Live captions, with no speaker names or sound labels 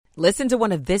Listen to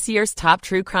one of this year's top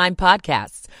true crime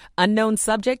podcasts. Unknown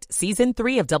Subject, Season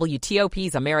 3 of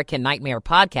WTOP's American Nightmare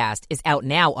podcast is out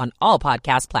now on all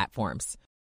podcast platforms.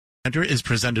 Center is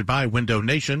presented by Window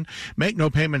Nation. Make no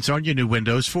payments on your new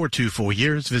windows for 2 full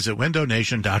years. Visit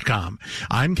windownation.com.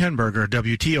 I'm Ken Berger,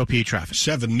 WTOP Traffic.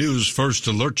 7 News First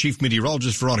Alert Chief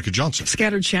Meteorologist Veronica Johnson.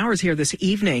 Scattered showers here this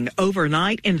evening,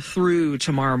 overnight, and through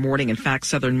tomorrow morning. In fact,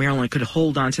 southern Maryland could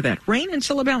hold on to that rain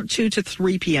until about 2 to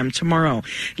 3 p.m. tomorrow.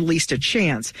 At least a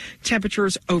chance.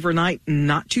 Temperatures overnight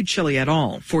not too chilly at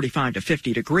all, 45 to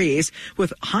 50 degrees,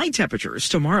 with high temperatures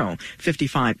tomorrow,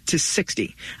 55 to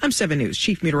 60. I'm 7 News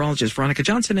Chief Meteorologist Veronica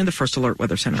Johnson in the First Alert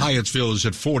Weather Center. Hyattsville is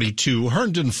at 42,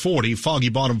 Herndon 40, Foggy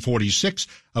Bottom 46.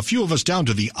 A few of us down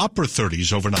to the upper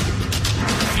 30s overnight.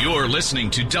 You're listening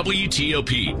to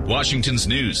WTOP, Washington's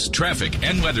news, traffic,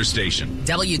 and weather station.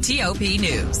 WTOP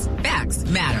News. Facts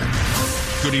matter.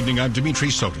 Good evening, I'm Dimitri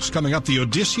Sotis. Coming up, the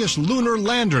Odysseus lunar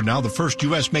lander, now the first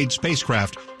U.S.-made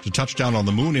spacecraft to touch down on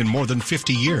the moon in more than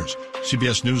 50 years.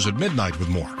 CBS News at midnight with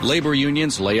more. Labor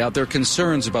unions lay out their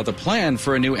concerns about the plan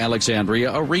for a new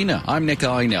Alexandria arena. I'm Nick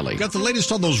Ainelli. Got the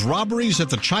latest on those robberies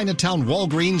at the Chinatown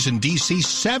Walgreens in D.C.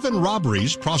 7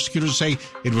 robberies. Prosecutors say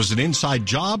it was an inside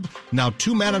job. Now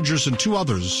 2 managers and 2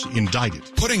 others indicted.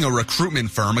 Putting a recruitment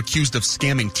firm accused of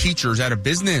scamming teachers out of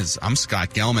business. I'm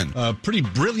Scott Gelman. A pretty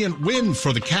brilliant win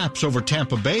for the Caps over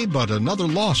Tampa Bay, but another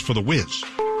loss for the Wiz.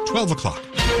 12 o'clock.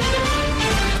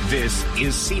 This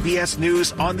is CBS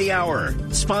News on the Hour,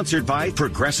 sponsored by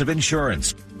Progressive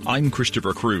Insurance. I'm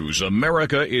Christopher Cruz.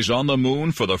 America is on the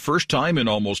moon for the first time in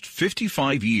almost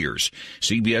 55 years.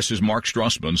 CBS's Mark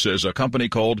Strassman says a company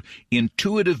called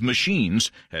Intuitive Machines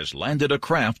has landed a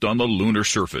craft on the lunar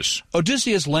surface.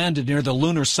 Odysseus landed near the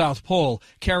lunar South Pole,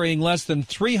 carrying less than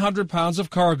 300 pounds of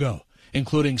cargo,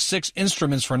 including 6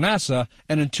 instruments for NASA,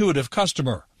 an Intuitive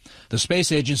customer. The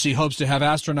space agency hopes to have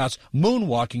astronauts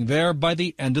moonwalking there by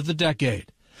the end of the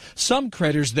decade. Some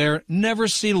craters there never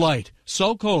see light,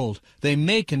 so cold they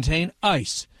may contain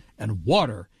ice, and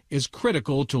water is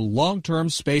critical to long-term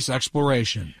space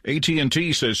exploration.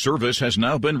 AT&T says service has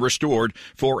now been restored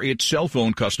for its cell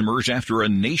phone customers after a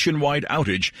nationwide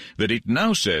outage that it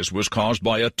now says was caused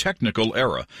by a technical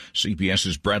error.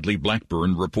 CBS's Bradley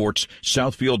Blackburn reports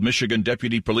Southfield, Michigan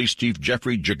Deputy Police Chief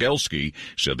Jeffrey Jagelski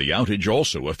said the outage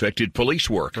also affected police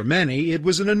work. For many, it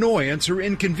was an annoyance or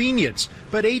inconvenience,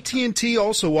 but AT&T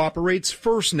also operates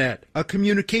FirstNet, a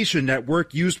communication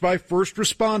network used by first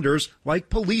responders like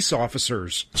police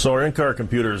officers. So our in-car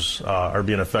computers are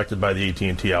being affected by the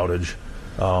AT&T outage.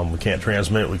 We can't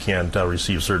transmit, we can't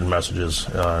receive certain messages,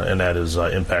 and that is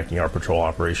impacting our patrol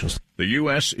operations. The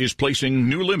U.S. is placing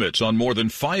new limits on more than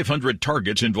 500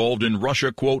 targets involved in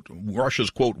Russia's,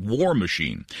 quote, war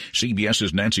machine.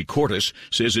 CBS's Nancy Cordes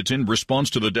says it's in response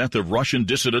to the death of Russian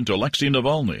dissident Alexei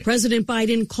Navalny. President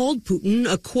Biden called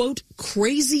Putin a, quote,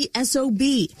 crazy SOB.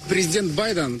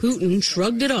 Putin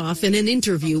shrugged it off in an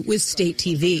interview with state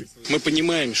TV.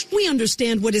 We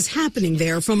understand what is happening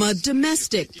there from a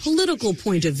domestic, political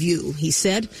point of view, he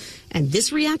said. And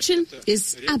this reaction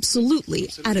is absolutely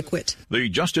adequate. The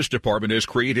Justice Department has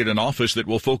created an office that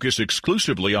will focus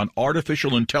exclusively on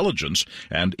artificial intelligence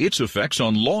and its effects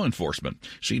on law enforcement.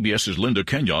 CBS's Linda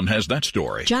Kenyon has that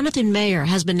story. Jonathan Mayer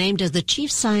has been named as the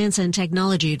Chief Science and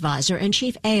Technology Advisor and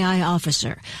Chief AI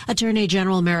Officer. Attorney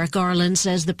General Merrick Garland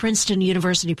says the Princeton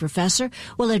University professor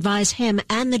will advise him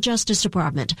and the Justice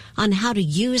Department on how to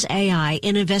use AI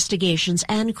in investigations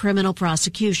and criminal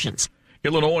prosecutions.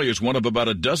 Illinois is one of about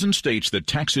a dozen states that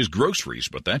taxes groceries,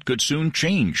 but that could soon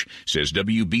change, says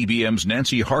WBBM's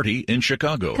Nancy Hardy in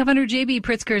Chicago. Governor J.B.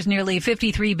 Pritzker's nearly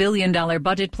 $53 billion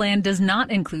budget plan does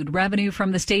not include revenue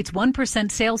from the state's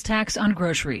 1% sales tax on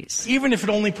groceries. Even if it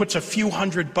only puts a few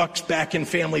 $100 back in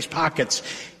families' pockets,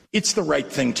 it's the right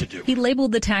thing to do. He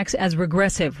labeled the tax as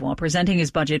regressive while presenting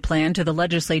his budget plan to the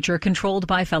legislature controlled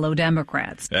by fellow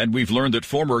Democrats. And we've learned that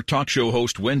former talk show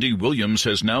host Wendy Williams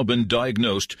has now been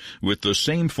diagnosed with the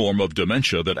same form of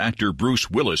dementia that actor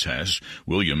Bruce Willis has.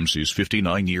 Williams is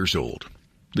 59 years old.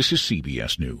 This is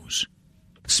CBS News.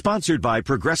 Sponsored by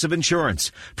Progressive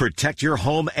Insurance. Protect your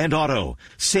home and auto.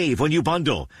 Save when you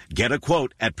bundle. Get a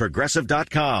quote at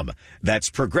Progressive.com. That's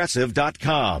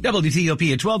Progressive.com.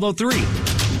 WTOP at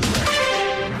 12:03.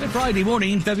 Friday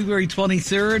morning, February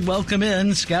 23rd. Welcome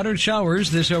in. Scattered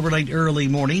showers this overnight early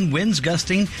morning. Winds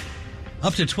gusting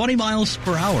up to 20 miles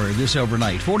per hour this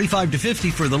overnight. 45 to 50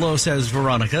 for the low, says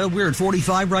Veronica. We're at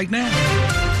 45 right now.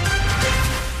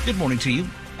 Good morning to you.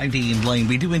 I'm Dean Blaine.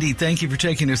 We do indeed thank you for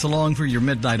taking us along for your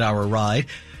midnight hour ride.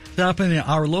 Up in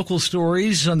our local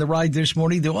stories on the ride this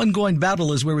morning, the ongoing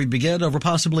battle is where we begin over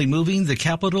possibly moving the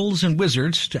Capitals and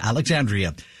Wizards to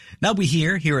Alexandria. Now we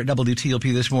hear here at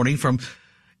WTOP this morning from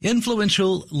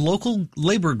influential local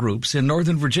labor groups in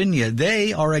Northern Virginia.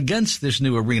 They are against this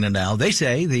new arena now. They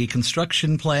say the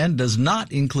construction plan does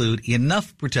not include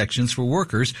enough protections for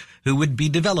workers who would be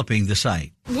developing the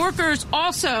site. Workers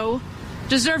also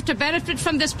deserve to benefit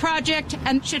from this project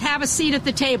and should have a seat at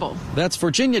the table. That's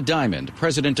Virginia Diamond,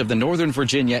 president of the Northern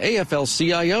Virginia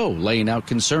AFL-CIO, laying out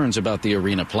concerns about the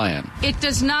arena plan. It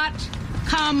does not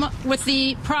come with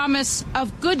the promise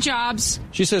of good jobs.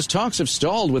 She says talks have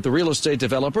stalled with the real estate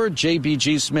developer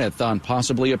JBG Smith on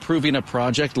possibly approving a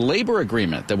project labor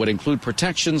agreement that would include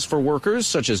protections for workers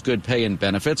such as good pay and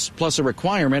benefits, plus a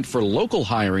requirement for local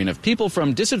hiring of people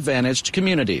from disadvantaged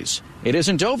communities. It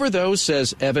isn't over, though,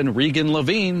 says Evan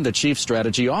Regan-Levine, the chief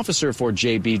strategy officer for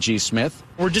JBG Smith.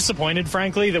 We're disappointed,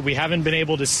 frankly, that we haven't been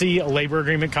able to see a labor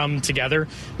agreement come together.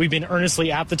 We've been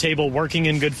earnestly at the table, working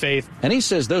in good faith. And he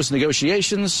says those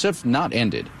negotiations have not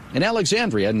ended. In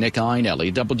Alexandria, Nick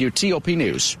Einelli, WTOP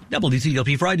News.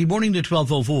 WTOP Friday morning to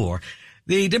 12:04.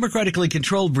 The democratically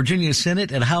controlled Virginia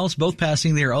Senate and House both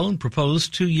passing their own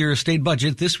proposed two-year state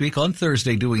budget this week on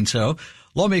Thursday doing so.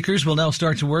 Lawmakers will now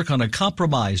start to work on a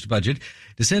compromised budget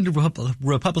to send to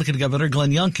Republican Governor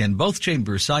Glenn Youngkin. Both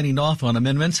chambers signing off on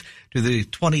amendments to the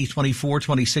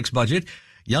 2024-26 budget.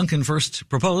 Youngkin first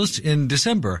proposed in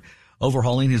December,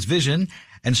 overhauling his vision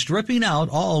and stripping out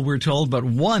all, we're told, but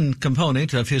one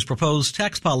component of his proposed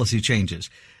tax policy changes.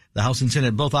 The House and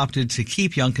Senate both opted to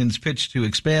keep Youngkin's pitch to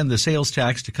expand the sales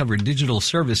tax to cover digital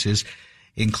services,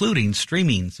 including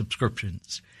streaming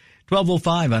subscriptions.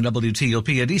 12:05 on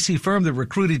WTOP. A D.C. firm that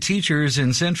recruited teachers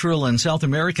in Central and South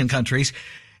American countries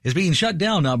is being shut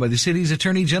down now by the city's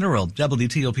attorney general.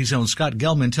 WTOP's own Scott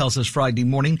Gelman tells us Friday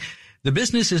morning the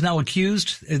business is now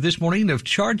accused this morning of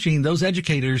charging those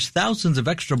educators thousands of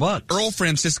extra bucks. Earl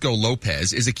Francisco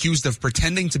Lopez is accused of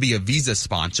pretending to be a visa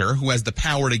sponsor who has the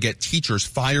power to get teachers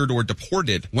fired or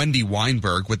deported. Wendy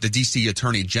Weinberg with the D.C.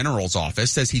 Attorney General's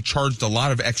office says he charged a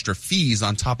lot of extra fees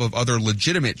on top of other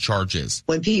legitimate charges.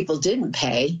 When people didn't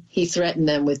pay, he threatened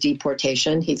them with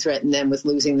deportation. He threatened them with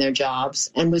losing their jobs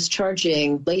and was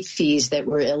charging late fees that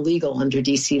were illegal under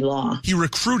D.C. law. He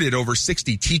recruited over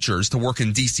 60 teachers to work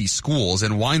in D.C. schools,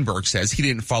 and Weinberg says he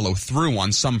didn't follow through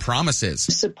on some promises.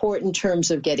 Support in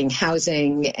terms of getting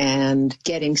housing and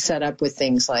getting set up with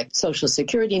things like Social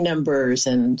Security numbers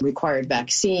and required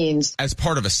vaccines. As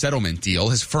part of a settlement deal,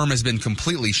 his firm has been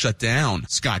completely shut down.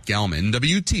 Scott Gelman,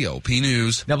 WTOP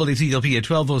News. WTOP at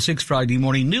 12:06 Friday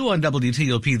morning. New on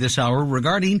WTOP this hour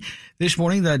regarding this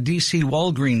morning the D.C.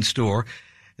 Walgreens store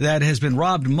that has been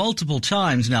robbed multiple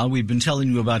times now. We've been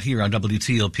telling you about here on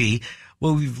WTOP.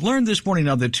 Well, we've learned this morning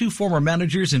now that two former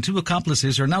managers and two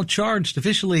accomplices are now charged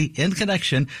officially in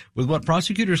connection with what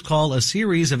prosecutors call a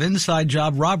series of inside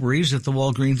job robberies at the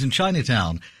Walgreens in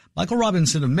Chinatown. Michael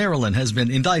Robinson of Maryland has been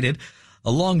indicted,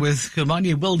 along with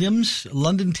Kamanya Williams,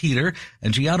 London Teeter,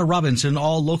 and Gianna Robinson,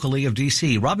 all locally of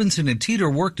D.C. Robinson and Teeter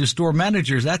worked as store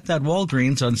managers at that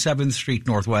Walgreens on 7th Street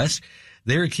Northwest.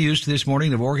 They're accused this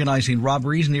morning of organizing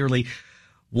robberies nearly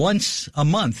once a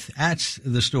month at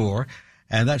the store.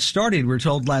 And that started, we're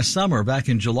told, last summer, back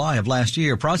in July of last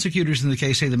year. Prosecutors in the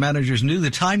case say the managers knew the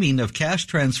timing of cash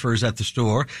transfers at the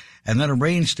store and then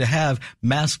arranged to have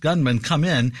masked gunmen come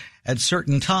in at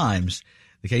certain times.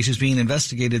 The case is being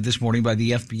investigated this morning by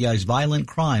the FBI's Violent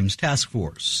Crimes Task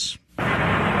Force.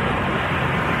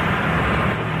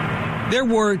 There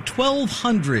were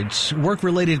 1,200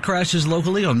 work-related crashes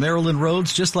locally on Maryland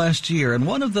roads just last year, and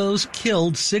one of those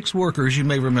killed 6 workers, you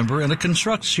may remember, in a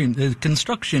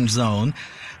construction zone.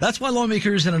 That's why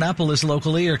lawmakers in Annapolis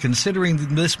locally are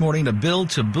considering this morning a bill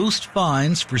to boost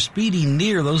fines for speeding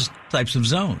near those types of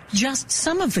zones. Just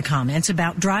some of the comments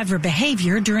about driver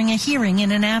behavior during a hearing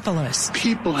in Annapolis.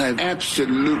 People have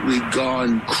absolutely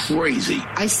gone crazy.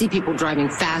 I see people driving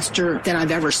faster than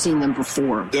I've ever seen them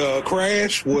before. The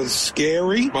crash was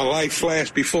scary. My life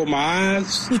flashed before my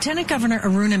eyes. Lieutenant Governor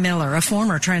Aruna Miller, a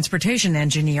former transportation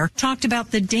engineer, talked about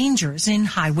the dangers in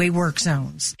highway work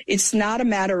zones. It's not a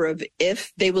matter of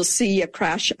if they will see a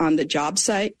crash on the job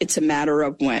site. It's a matter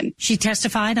of when. She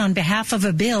testified on behalf of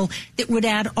a bill that would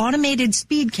add automated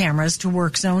speed cameras to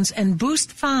work zones and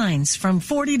boost fines from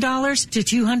 $40 to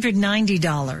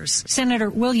 $290. Senator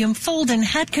William Folden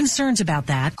had concerns about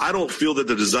that. I don't feel that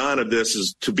the design of this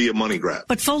is to be a money grab.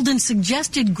 But Folden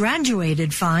suggested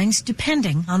graduated fines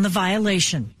depending on the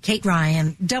violation. Kate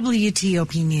Ryan,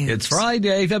 WTOP News. It's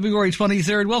Friday, February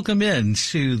 23rd. Welcome in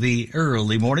to the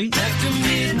early morning.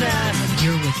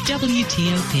 You're with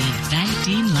WTOP, Van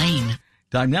Dean Lane.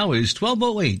 Time now is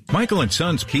 12:08. Michael &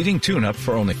 Son's heating tune-up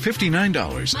for only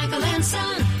 $59. Michael &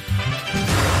 Son.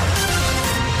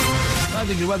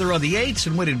 Traffic and weather on the 8s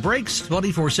and when it breaks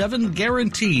 24/7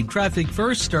 guaranteed. Traffic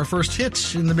first, our first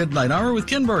hit in the midnight hour with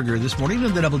Ken Berger this morning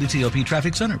in the WTOP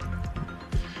Traffic Center.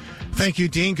 Thank you,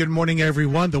 Dean. Good morning,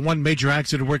 everyone. The one major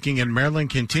accident working in Maryland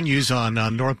continues on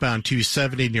northbound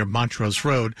 270 near Montrose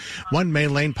Road. One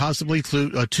main lane, possibly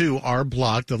two, are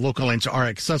blocked. The local lanes are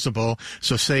accessible,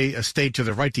 so stay to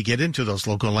the right to get into those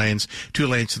local lanes. 2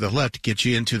 lanes to the left to get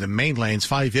you into the main lanes.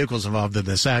 5 vehicles involved in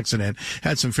this accident.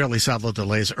 Had some fairly solid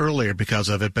delays earlier because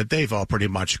of it, but they've all pretty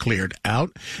much cleared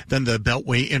out. Then the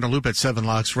Beltway Inner Loop at 7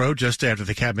 Locks Road, just after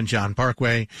the Cabin John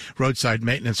Parkway. Roadside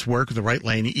maintenance work. The right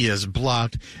lane is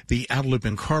blocked. The outer loop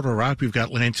in Carter Rock, we've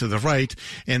got lanes to the right,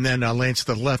 and then lanes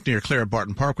to the left near Clara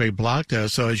Barton Parkway blocked.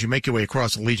 So as you make your way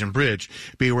across the Legion Bridge,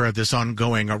 be aware of this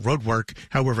ongoing road work.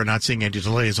 However, not seeing any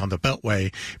delays on the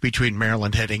Beltway between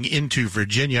Maryland heading into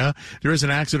Virginia. There is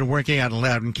an accident working out in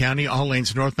Loudoun County. All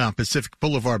lanes northbound Pacific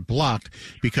Boulevard blocked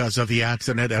because of the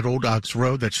accident at Old Ox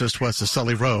Road, that's just west of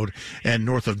Sully Road and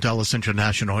north of Dulles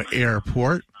International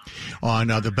Airport. On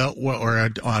the Beltway, or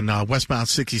on westbound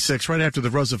 66, right after the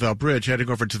Roosevelt Bridge,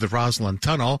 heading over to the Roslyn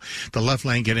Tunnel. The left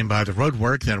lane getting by the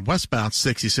roadwork. Then westbound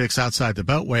 66 outside the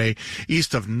Beltway,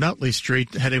 east of Nutley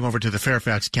Street, heading over to the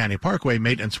Fairfax County Parkway.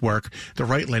 Maintenance work. The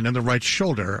right lane and the right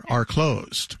shoulder are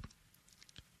closed.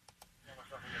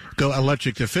 Go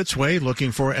electric to Fitzway.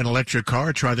 Looking for an electric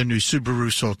car? Try the new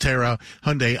Subaru Solterra,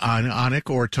 Hyundai Ioniq,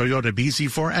 or Toyota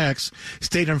BZ4X.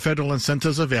 State and federal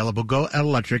incentives available. Go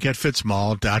electric at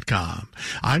fitzmall.com.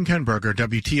 I'm Ken Berger,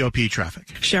 WTOP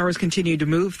Traffic. Showers continue to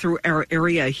move through our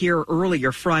area here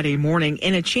earlier Friday morning,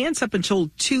 and a chance up until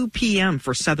 2 p.m.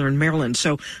 for southern Maryland,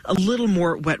 so a little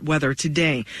more wet weather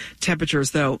today.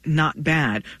 Temperatures, though, not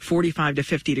bad. 45 to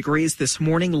 50 degrees this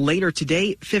morning. Later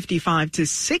today, 55 to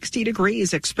 60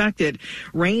 degrees expected.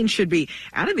 Rain should be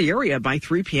out of the area by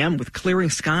 3 p.m. with clearing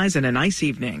skies and a nice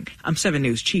evening. I'm 7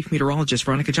 News Chief Meteorologist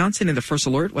Veronica Johnson in the First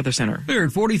Alert Weather Center. We're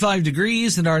at 45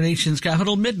 degrees in our nation's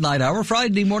capital, midnight hour,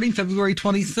 Friday morning, February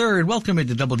 23rd. Welcome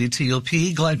into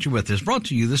WTOP. Glad you're with us. Brought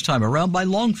to you this time around by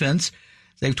Long Fence.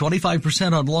 Save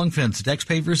 25% on Long Fence decks,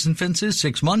 pavers, and fences.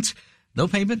 6 months. No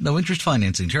payment, no interest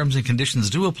financing. Terms and conditions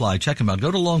do apply. Check them out.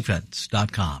 Go to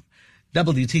longfence.com.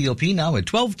 WTOP now at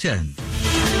 12:10.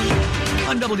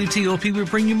 On WTOP, we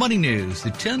bring you money news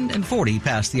at 10 and 40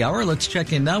 past the hour. Let's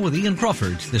check in now with Ian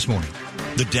Crawford this morning.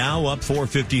 The Dow up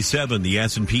 457, the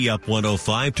S&P up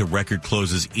 105 to record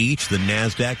closes each. The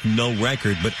NASDAQ, no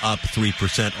record, but up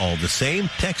 3% all the same.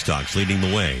 Tech stocks leading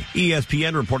the way.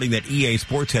 ESPN reporting that EA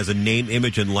Sports has a name,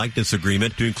 image, and likeness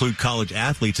agreement to include college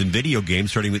athletes in video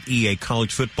games, starting with EA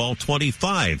College Football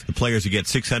 25. The players will get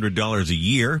 $600 a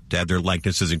year to have their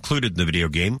likenesses included in the video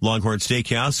game. Longhorn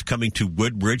Steakhouse coming to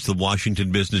Woodbridge. The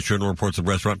Washington Business Journal reports a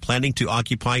restaurant planning to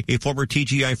occupy a former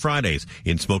TGI Fridays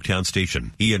in Smoketown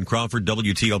Station. Ian Crawford,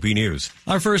 WTOP News.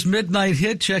 Our first midnight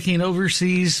hit, checking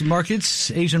overseas markets,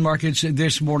 Asian markets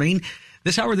this morning.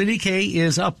 This hour, the Nikkei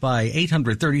is up by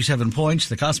 837 points.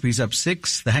 The Kospi's up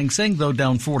 6. The Hang Seng, though,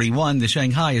 down 41. The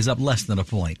Shanghai is up less than a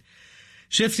point.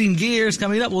 Shifting gears,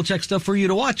 coming up, we'll check stuff for you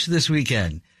to watch this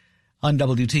weekend. On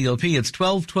WTOP, it's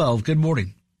 12:12. Good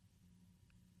morning.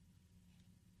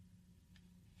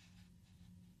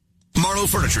 Marlowe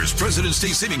Furniture's President's Day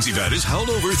savings event is held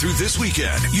over through this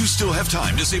weekend. You still have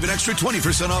time to save an extra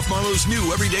 20% off Marlowe's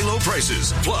new everyday low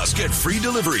prices. Plus, get free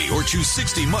delivery or choose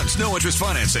 60 months no interest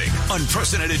financing.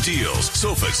 Unprecedented deals.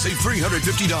 Sofas, save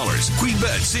 $350. Queen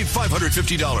beds, save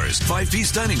 $550.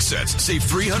 5-piece dining sets, save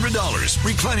 $300.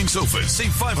 Reclining sofas, save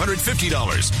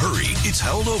 $550. Hurry, it's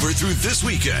held over through this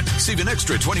weekend. Save an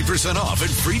extra 20% off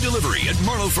and free delivery at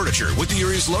Marlowe Furniture with the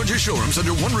area's largest showrooms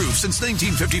under one roof since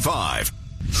 1955.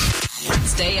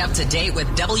 Stay up to date with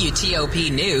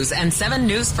WTOP News and 7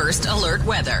 News First Alert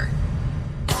Weather.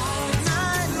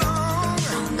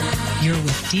 You're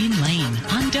with Dean Lane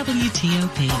on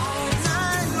WTOP.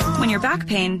 When your back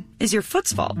pain is your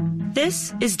foot's fault,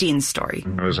 this is Dean's story.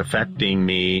 It was affecting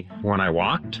me when I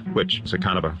walked, which is a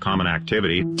kind of a common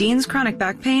activity. Dean's chronic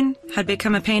back pain had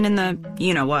become a pain in the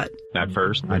you-know-what. At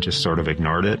first, I just sort of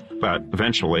ignored it, but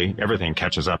eventually everything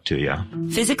catches up to you.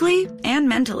 Physically and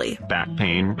mentally. Back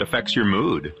pain affects your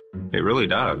mood. It really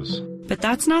does. But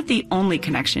that's not the only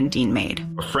connection Dean made.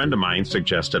 A friend of mine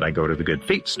suggested I go to the Good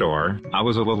Feet store. I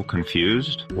was a little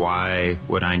confused. Why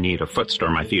would I need a foot store?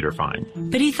 My feet are fine.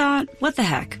 But he thought, what the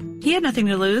heck? He had nothing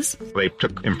to lose. They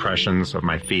took impressions of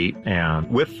my feet, and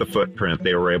with the footprint,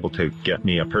 they were able to get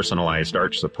me a personalized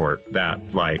arch support that,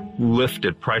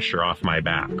 lifted pressure off my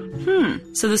back.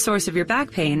 So the source of your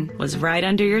back pain was right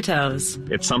under your toes.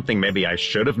 It's something maybe I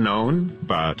should have known,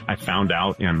 but I found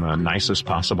out in the nicest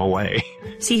possible way.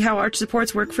 See how arch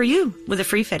supports work for you with a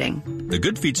free fitting. The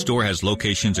Good Feet store has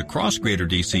locations across Greater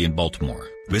D.C. and Baltimore.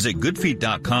 Visit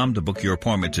goodfeet.com to book your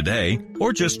appointment today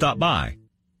or just stop by.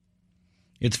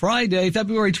 It's Friday,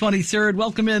 February 23rd.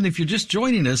 Welcome in if you're just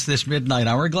joining us this midnight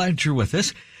hour. Glad you're with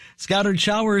us. Scattered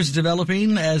showers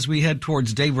developing as we head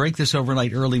towards daybreak this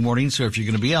overnight early morning. So if you're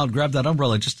going to be out, grab that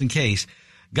umbrella just in case.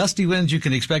 Gusty winds you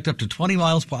can expect up to 20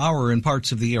 miles per hour in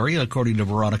parts of the area, according to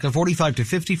Veronica. 45 to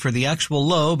 50 for the actual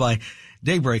low by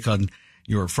daybreak on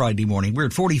your Friday morning. We're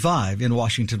at 45 in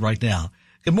Washington right now.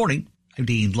 Good morning. I'm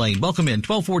Dean Lane. Welcome in.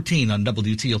 12:14 on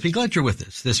WTOP. Glad you're with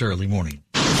us this early morning.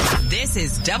 This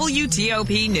is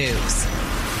WTOP News.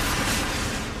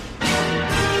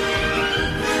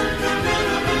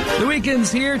 The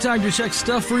weekend's here. Time to check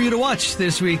stuff for you to watch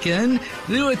this weekend.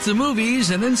 New at the movies,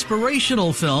 an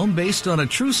inspirational film based on a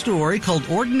true story called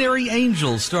Ordinary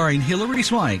Angels, starring Hilary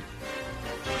Swank.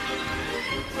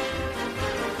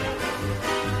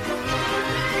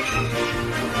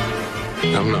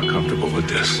 I'm not comfortable with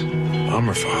this. I'm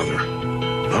her father.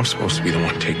 I'm supposed to be the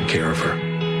one taking care of her.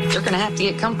 You're going to have to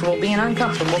get comfortable being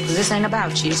uncomfortable because this ain't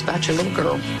about you. It's about your little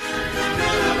girl.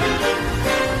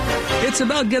 It's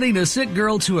about getting a sick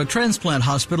girl to a transplant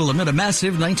hospital amid a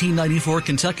massive 1994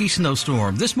 Kentucky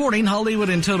snowstorm. This morning, Hollywood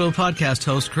and Toto podcast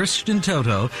host Christian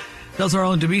Toto tells our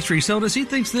own Dimitri Sotis he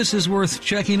thinks this is worth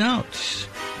checking out.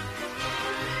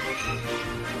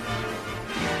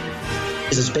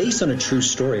 This is based on a true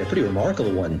story, a pretty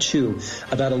remarkable one, too,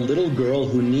 about a little girl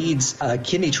who needs a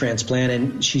kidney transplant,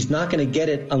 and she's not going to get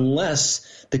it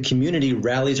unless the community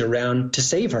rallies around to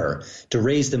save her, to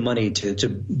raise the money, to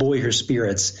buoy her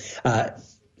spirits.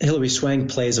 Hilary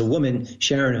Swank plays a woman,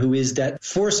 Sharon, who is that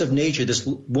force of nature, this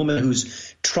woman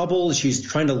who's troubled. She's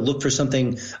trying to look for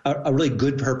something, a really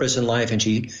good purpose in life, and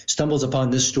she stumbles upon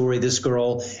this story, this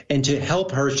girl. And to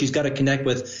help her, she's got to connect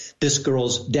with this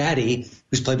girl's daddy,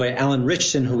 who's played by Alan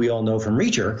Ritchson, who we all know from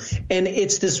Reacher. And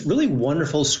it's this really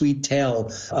wonderful, sweet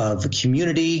tale of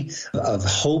community, of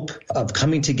hope, of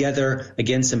coming together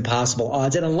against impossible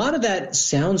odds. And a lot of that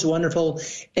sounds wonderful,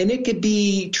 and it could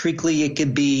be treacly, it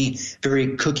could be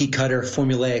very cookie cutter,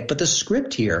 formulaic, but the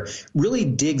script here really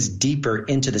digs deeper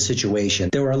into the situation.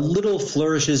 There are little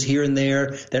flourishes here and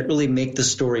there that really make the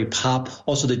story pop.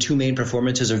 Also, the two main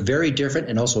performances are very different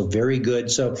and also very good.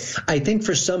 So I think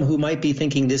for some who might be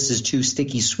thinking this is too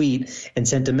sticky sweet and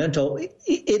sentimental,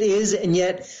 it is, and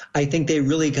yet I think they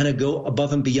really kind of go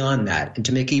above and beyond that and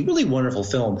to make a really wonderful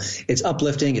film. It's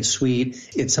uplifting, it's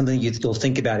sweet, it's something you'll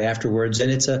think about afterwards, and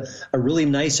it's a really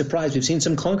nice surprise. We've seen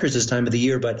some clunkers this time of the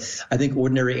year, but I think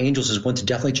Ordinary Angels is one to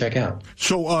definitely check out.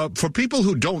 So for people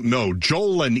who don't know,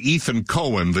 Joel and Ethan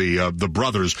Coen, the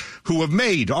brothers, who have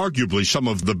made arguably some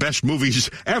of the best movies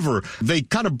ever, they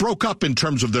kind of broke up in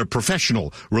terms of their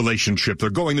professional relationship. They're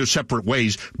going their separate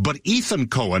ways, but Ethan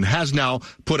Coen has now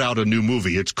put out a new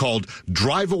movie. It's called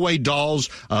Drive Away Dolls.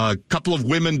 A couple of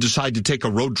women decide to take a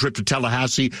road trip to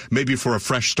Tallahassee, maybe for a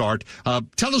fresh start.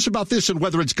 Tell us about this and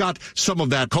whether it's got some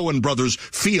of that Coen brothers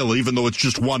feel, even though it's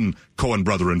just one Coen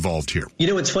brother involved here. You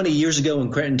know, it's funny, years ago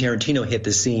when Quentin Tarantino hit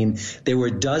the scene, there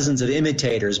were dozens of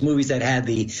imitators, movies that had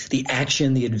the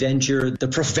action, the adventure, the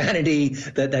profanity,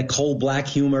 that cold black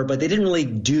humor, but they didn't really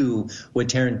do what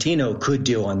Tarantino could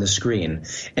do on the screen.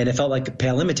 And it felt like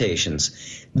pale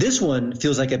imitations. This one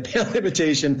feels like a pale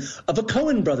imitation of a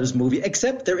Coen brothers movie,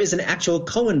 except there is an actual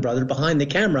Coen brother behind the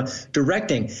camera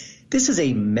directing. This is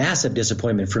a massive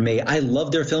disappointment for me. I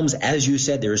love their films. As you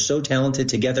said, they're so talented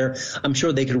together. I'm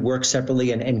sure they could work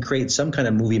separately and create some kind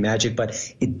of movie magic,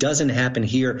 but it doesn't happen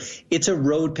here. It's a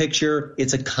road picture.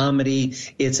 It's a comedy.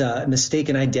 It's a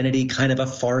mistaken identity, kind of a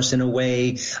farce in a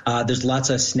way. There's lots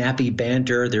of snappy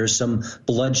banter. There's some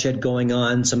bloodshed going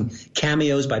on, some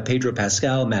cameos by Pedro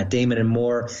Pascal, Matt Damon, and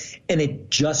more, and it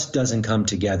just doesn't come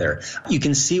together. You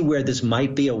can see where this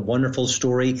might be a wonderful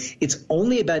story. It's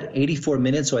only about 84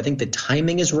 minutes, so I think the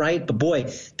timing is right, but boy,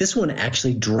 this one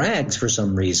actually drags for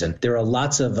some reason. There are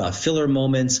lots of filler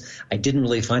moments. I didn't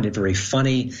really find it very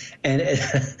funny, and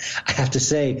I have to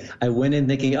say, I went in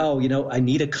thinking, I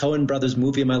need a Coen brothers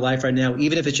movie in my life right now,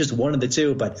 even if it's just one of the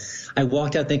two, but I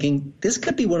walked out thinking, this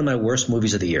could be one of my worst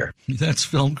movies of the year. That's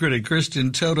film critic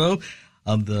Christian Toto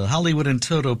of the Hollywood and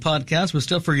Toto podcast, with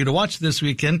stuff for you to watch this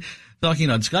weekend. Talking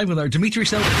on Skype with our Dimitri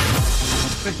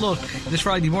Sotis. Quick look this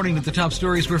Friday morning at the top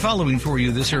stories we're following for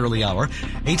you this early hour.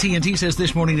 AT&T says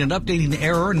this morning an updating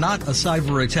error, not a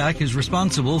cyber attack, is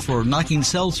responsible for knocking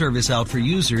cell service out for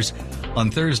users on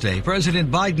Thursday.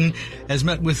 President Biden has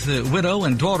met with the widow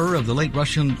and daughter of the late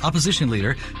Russian opposition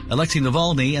leader, Alexei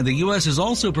Navalny, and the U.S. is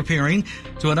also preparing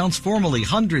to announce formally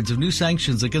hundreds of new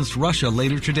sanctions against Russia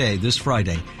later today, this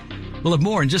Friday. We'll have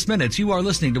more in just minutes. You are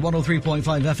listening to 103.5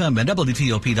 FM and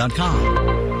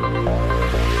WTOP.com.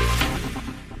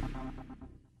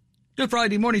 Good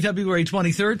Friday morning, February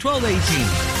 23rd,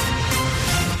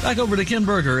 12:18. Back over to Ken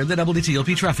Berger at the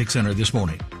WTOP Traffic Center this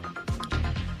morning.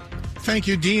 Thank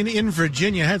you, Dean. In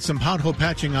Virginia, had some pothole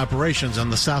patching operations on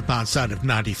the southbound side of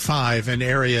 95 in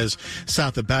areas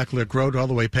south of Backlick Road all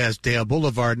the way past Dale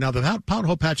Boulevard. Now, the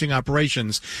pothole patching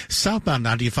operations southbound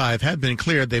 95 have been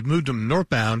cleared. They've moved them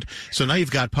northbound, so now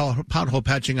you've got pothole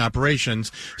patching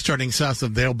operations starting south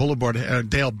of Dale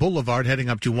Boulevard heading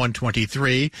up to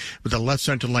 123 with the left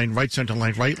center lane, right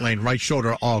lane, right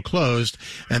shoulder all closed,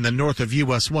 and then north of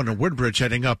US 1 and Woodbridge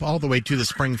heading up all the way to the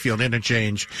Springfield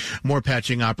interchange. More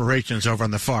patching operations over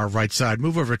on the far right side.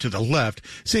 Move over to the left,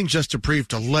 seeing just a brief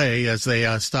delay as they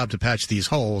stop to patch these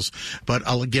holes. But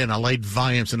again, a light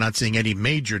volume, so not seeing any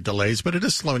major delays, but it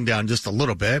is slowing down just a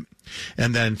little bit.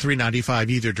 And then 395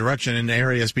 either direction in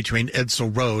areas between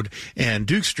Edsel Road and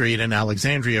Duke Street and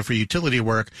Alexandria for utility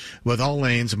work, with all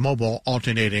lanes mobile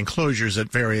alternating closures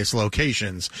at various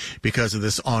locations because of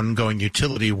this ongoing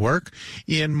utility work.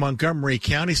 In Montgomery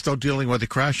County, still dealing with a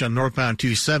crash on northbound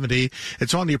 270.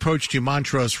 It's on the approach to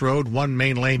Montrose Road. One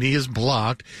main lane is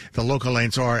blocked. The local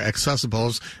lanes are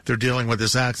accessible. They're dealing with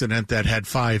this accident that had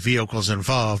 5 vehicles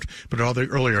involved, but all the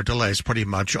earlier delays pretty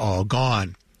much all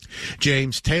gone.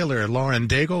 James Taylor, Lauren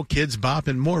Daigle, Kids Bop,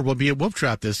 and more will be at Wolf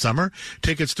Trap this summer.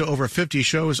 Tickets to over 50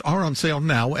 shows are on sale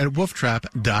now at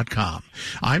wolftrap.com.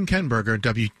 I'm Ken Berger,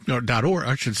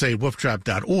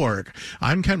 wolftrap.org.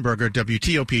 I'm Ken Berger,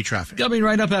 WTOP Traffic. Coming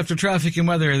right up after traffic and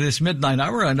weather this midnight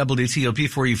hour on WTOP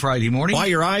for you Friday morning. Why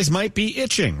your eyes might be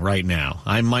itching right now.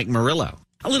 I'm Mike Murillo.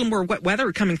 A little more wet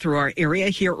weather coming through our area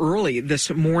here early this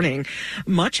morning.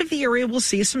 Much of the area will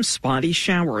see some spotty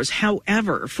showers.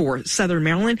 However, for southern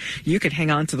Maryland, you could hang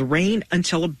on to the rain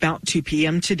until about 2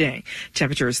 p.m. today.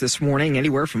 Temperatures this morning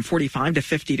anywhere from 45 to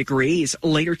 50 degrees.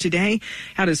 Later today,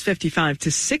 how does 55 to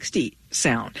 60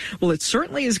 sound? Well, it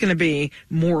certainly is going to be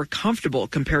more comfortable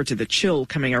compared to the chill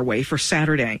coming our way for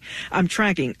Saturday. I'm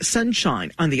tracking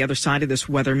sunshine on the other side of this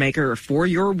weather maker for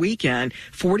your weekend.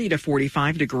 40 to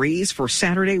 45 degrees for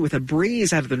Saturday with a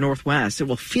breeze out of the northwest. It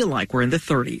will feel like we're in the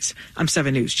 30s. I'm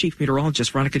 7 News Chief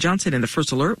Meteorologist Veronica Johnson in the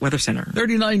First Alert Weather Center.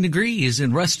 39 degrees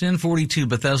in Reston, 42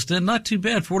 Bethesda. Not too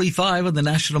bad. 45 in the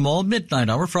National Mall. Midnight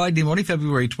hour, Friday morning,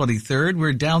 February 23rd.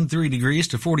 We're down 3 degrees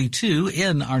to 42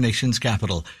 in our nation's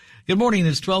capital. Good morning.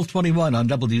 It's 12:21 on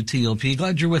WTOP.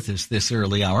 Glad you're with us this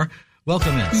early hour.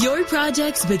 Welcome in. Your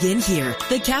projects begin here.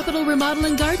 The Capitol Remodel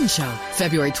and Garden Show,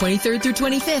 February 23rd through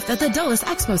 25th at the Dulles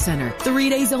Expo Center. 3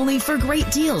 days only for great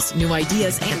deals, new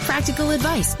ideas, and practical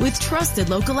advice with trusted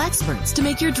local experts to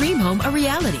make your dream home a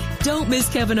reality. Don't miss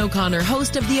Kevin O'Connor,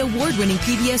 host of the award-winning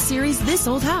PBS series This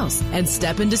Old House, and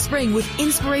step into spring with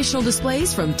inspirational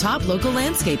displays from top local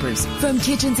landscapers. From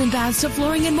kitchens and baths to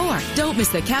flooring and more. Don't miss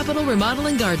the Capitol Remodel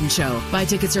and Garden Show. Buy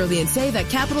tickets early and save at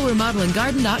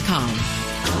CapitolRemodelandGarden.com.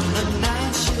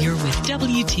 You're with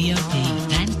WTOP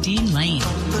and Dean Lane.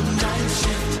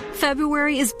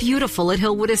 February is beautiful at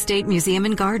Hillwood Estate Museum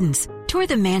and Gardens. Tour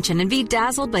the mansion and be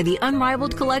dazzled by the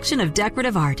unrivaled collection of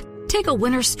decorative art. Take a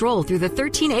winter stroll through the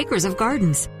 13 acres of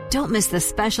gardens. Don't miss the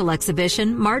special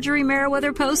exhibition Marjorie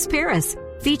Merriweather Post Paris,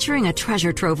 featuring a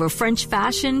treasure trove of French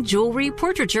fashion, jewelry,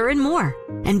 portraiture, and more.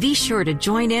 And be sure to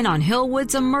join in on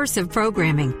Hillwood's immersive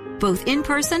programming, both in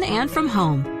person and from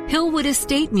home. Hillwood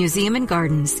Estate Museum and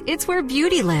Gardens. It's where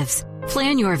beauty lives.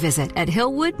 Plan your visit at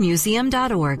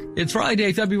hillwoodmuseum.org. It's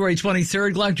Friday, February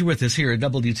 23rd. Glad you're with us here at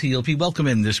WTOP. Welcome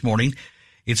in this morning.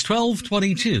 It's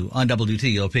 12:22 on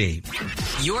WTOP.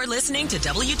 You're listening to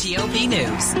WTOP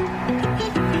News.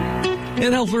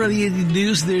 In health-related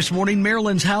news this morning,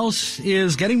 Maryland's House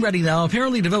is getting ready now,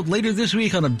 apparently to vote later this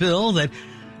week on a bill that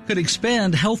could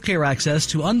expand health care access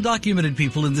to undocumented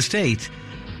people in the state.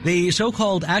 The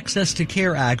so-called Access to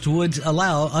Care Act would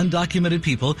allow undocumented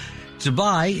people to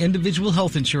buy individual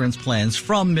health insurance plans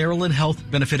from Maryland Health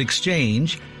Benefit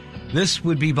Exchange. This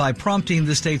would be by prompting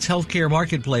the state's healthcare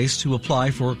marketplace to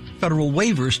apply for federal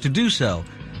waivers to do so.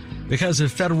 Because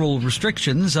of federal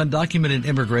restrictions, undocumented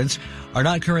immigrants are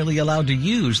not currently allowed to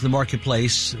use the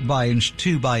marketplace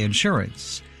to buy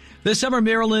insurance. This summer,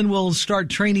 Maryland will start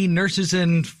training nurses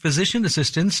and physician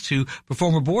assistants to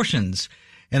perform abortions.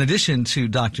 In addition to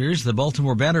doctors, the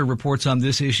Baltimore Banner reports on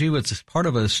this issue. It's part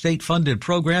of a state-funded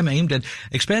program aimed at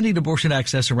expanding abortion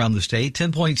access around the state.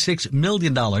 $10.6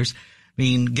 million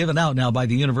being given out now by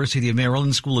the University of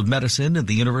Maryland School of Medicine and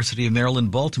the University of Maryland,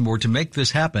 Baltimore to make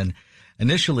this happen.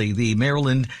 Initially, the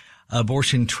Maryland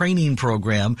Abortion Training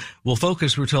Program will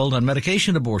focus, we're told, on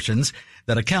medication abortions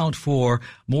that account for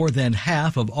more than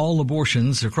half of all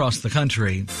abortions across the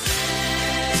country.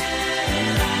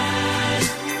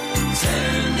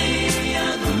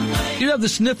 you have the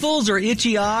sniffles or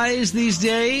itchy eyes these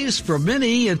days? For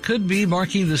many, it could be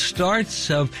marking the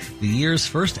start of the year's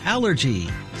first allergy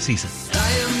season.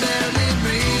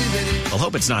 Well,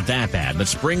 hope it's not that bad, but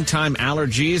springtime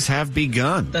allergies have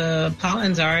begun. The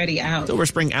pollen's already out. Silver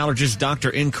Spring allergist Dr.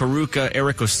 Inkaruka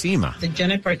Ericosima. The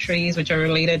juniper trees, which are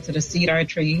related to the cedar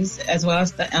trees, as well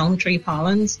as the elm tree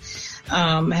pollens,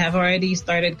 have already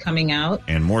started coming out.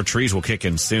 And more trees will kick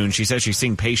in soon. She says she's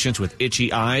seeing patients with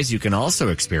itchy eyes. You can also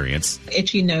experience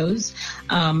itchy nose,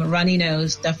 runny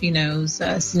nose, stuffy nose,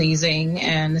 sneezing,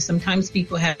 and sometimes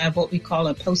people have what we call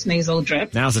a postnasal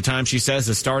drip. Now's the time, she says,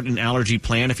 to start an allergy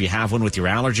plan if you have one with your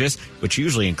allergist, which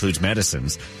usually includes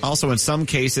medicines. Also, in some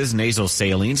cases, nasal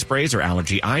saline sprays or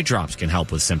allergy eye drops can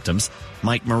help with symptoms.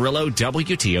 Mike Murillo,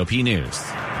 WTOP News.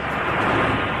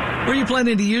 Were you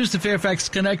planning to use the Fairfax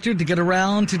connector to get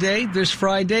around today, this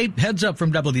Friday? Heads up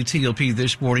from WTOP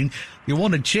this morning. You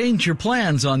want to change your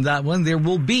plans on that one. There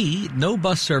will be no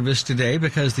bus service today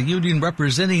because the union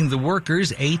representing the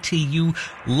workers, ATU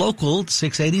Local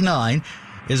 689,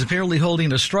 is apparently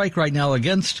holding a strike right now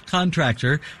against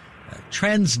contractor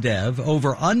Transdev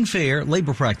over unfair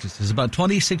labor practices. About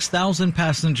 26,000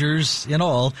 passengers in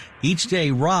all each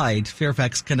day ride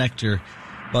Fairfax connector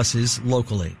buses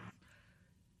locally.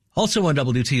 Also on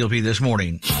WTOP this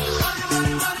morning.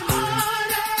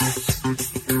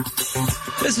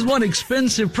 This is one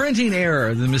expensive printing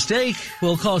error. The mistake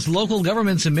will cost local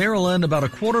governments in Maryland about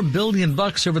 $250 million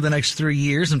over the next 3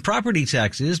 years. And property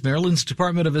taxes, Maryland's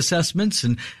Department of Assessments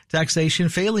and Taxation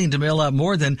failing to mail out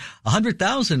more than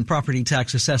 100,000 property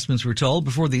tax assessments, we're told,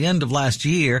 before the end of last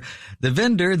year. The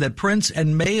vendor that prints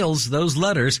and mails those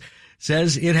letters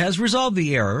says it has resolved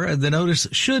the error. The notice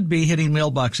should be hitting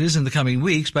mailboxes in the coming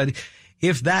weeks, but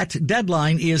if that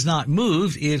deadline is not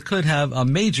moved, it could have a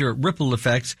major ripple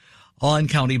effect on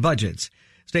county budgets.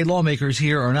 State lawmakers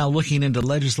here are now looking into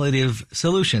legislative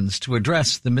solutions to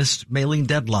address the missed mailing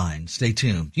deadline. Stay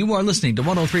tuned. You are listening to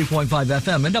 103.5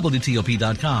 FM and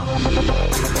WTOP.com.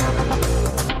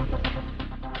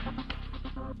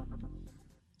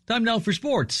 Time now for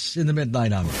sports in the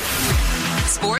midnight hour. Sports